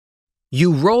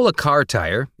You roll a car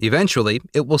tire, eventually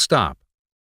it will stop.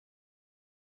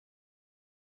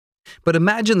 But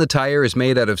imagine the tire is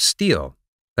made out of steel.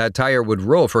 That tire would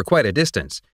roll for quite a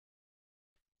distance.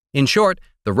 In short,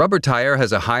 the rubber tire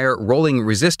has a higher rolling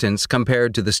resistance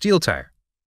compared to the steel tire.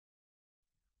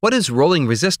 What is rolling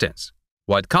resistance?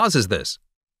 What causes this?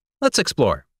 Let's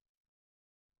explore.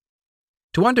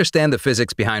 To understand the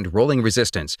physics behind rolling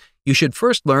resistance, you should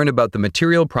first learn about the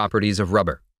material properties of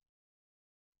rubber.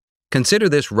 Consider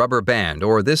this rubber band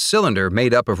or this cylinder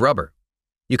made up of rubber.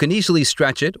 You can easily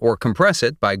stretch it or compress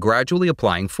it by gradually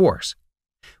applying force.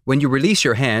 When you release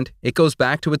your hand, it goes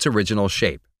back to its original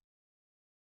shape.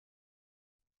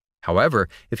 However,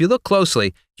 if you look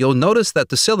closely, you'll notice that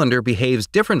the cylinder behaves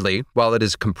differently while it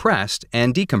is compressed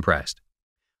and decompressed.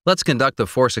 Let's conduct the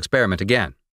force experiment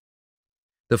again.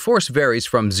 The force varies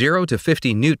from 0 to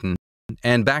 50 Newton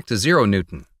and back to 0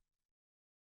 Newton.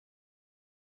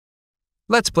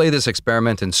 Let's play this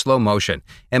experiment in slow motion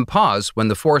and pause when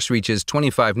the force reaches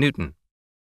 25 Newton.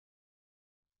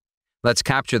 Let's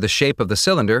capture the shape of the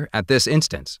cylinder at this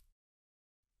instance.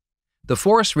 The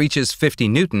force reaches 50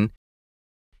 Newton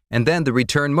and then the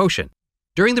return motion.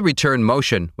 During the return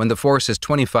motion, when the force is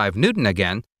 25 Newton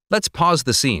again, let's pause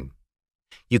the scene.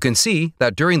 You can see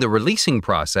that during the releasing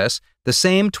process, the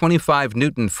same 25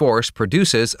 Newton force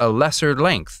produces a lesser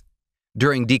length.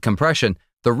 During decompression,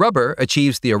 the rubber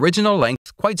achieves the original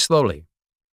length quite slowly.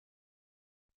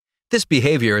 This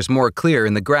behavior is more clear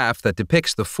in the graph that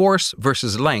depicts the force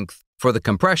versus length for the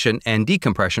compression and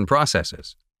decompression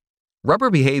processes. Rubber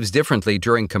behaves differently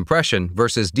during compression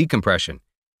versus decompression,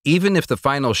 even if the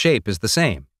final shape is the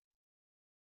same.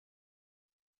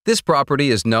 This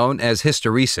property is known as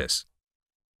hysteresis.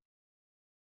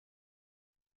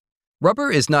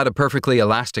 Rubber is not a perfectly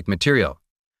elastic material.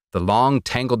 The long,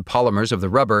 tangled polymers of the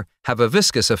rubber have a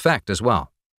viscous effect as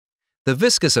well. The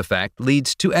viscous effect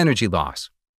leads to energy loss.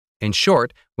 In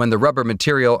short, when the rubber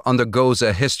material undergoes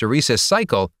a hysteresis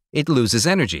cycle, it loses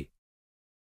energy.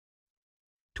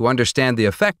 To understand the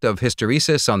effect of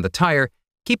hysteresis on the tire,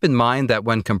 keep in mind that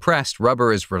when compressed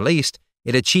rubber is released,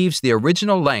 it achieves the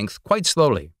original length quite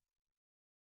slowly.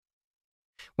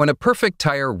 When a perfect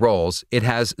tire rolls, it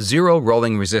has zero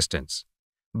rolling resistance.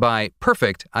 By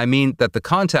perfect, I mean that the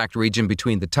contact region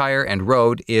between the tire and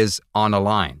road is on a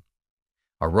line.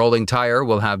 A rolling tire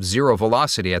will have zero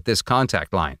velocity at this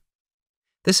contact line.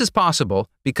 This is possible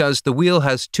because the wheel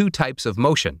has two types of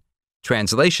motion,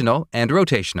 translational and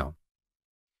rotational.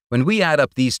 When we add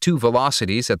up these two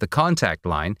velocities at the contact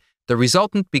line, the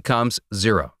resultant becomes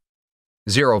zero.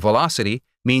 Zero velocity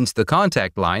means the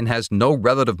contact line has no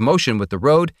relative motion with the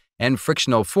road and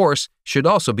frictional force should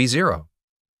also be zero.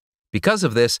 Because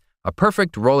of this, a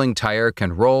perfect rolling tire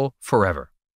can roll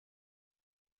forever.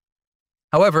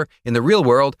 However, in the real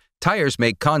world, tires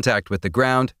make contact with the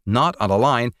ground not on a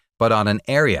line, but on an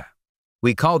area.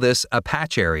 We call this a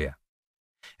patch area.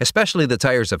 Especially the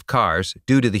tires of cars,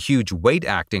 due to the huge weight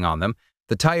acting on them,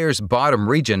 the tire's bottom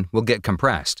region will get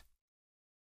compressed.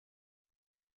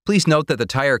 Please note that the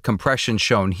tire compression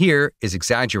shown here is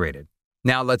exaggerated.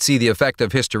 Now let's see the effect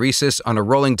of hysteresis on a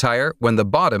rolling tire when the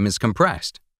bottom is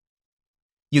compressed.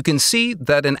 You can see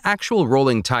that an actual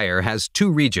rolling tire has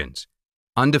two regions,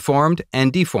 undeformed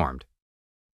and deformed.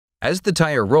 As the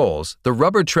tire rolls, the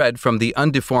rubber tread from the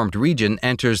undeformed region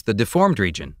enters the deformed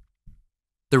region.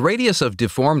 The radius of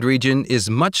deformed region is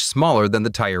much smaller than the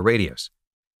tire radius.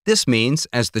 This means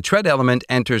as the tread element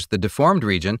enters the deformed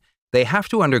region, they have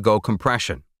to undergo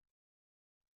compression.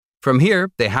 From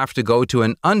here, they have to go to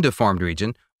an undeformed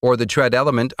region, or the tread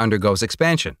element undergoes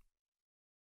expansion.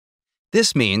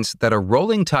 This means that a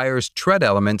rolling tire's tread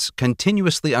elements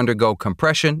continuously undergo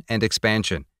compression and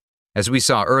expansion. As we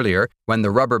saw earlier, when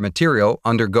the rubber material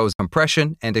undergoes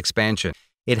compression and expansion,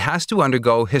 it has to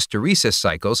undergo hysteresis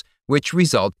cycles, which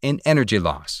result in energy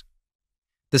loss.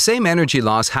 The same energy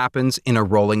loss happens in a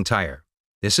rolling tire.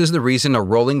 This is the reason a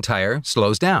rolling tire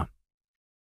slows down.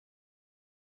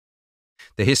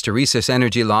 The hysteresis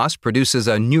energy loss produces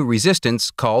a new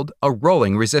resistance called a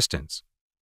rolling resistance.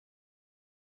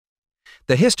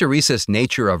 The hysteresis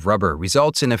nature of rubber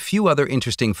results in a few other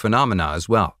interesting phenomena as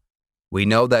well. We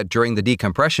know that during the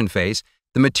decompression phase,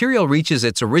 the material reaches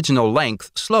its original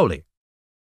length slowly.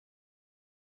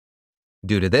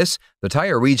 Due to this, the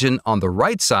tire region on the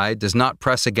right side does not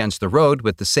press against the road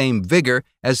with the same vigor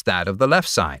as that of the left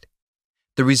side.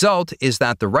 The result is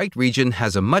that the right region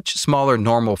has a much smaller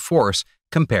normal force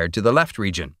compared to the left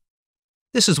region.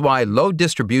 This is why load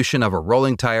distribution of a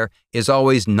rolling tire is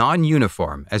always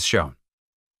non-uniform as shown.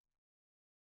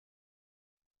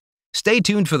 Stay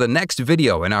tuned for the next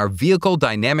video in our Vehicle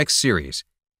Dynamics series.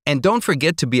 And don't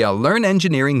forget to be a Learn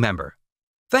Engineering member.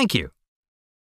 Thank you.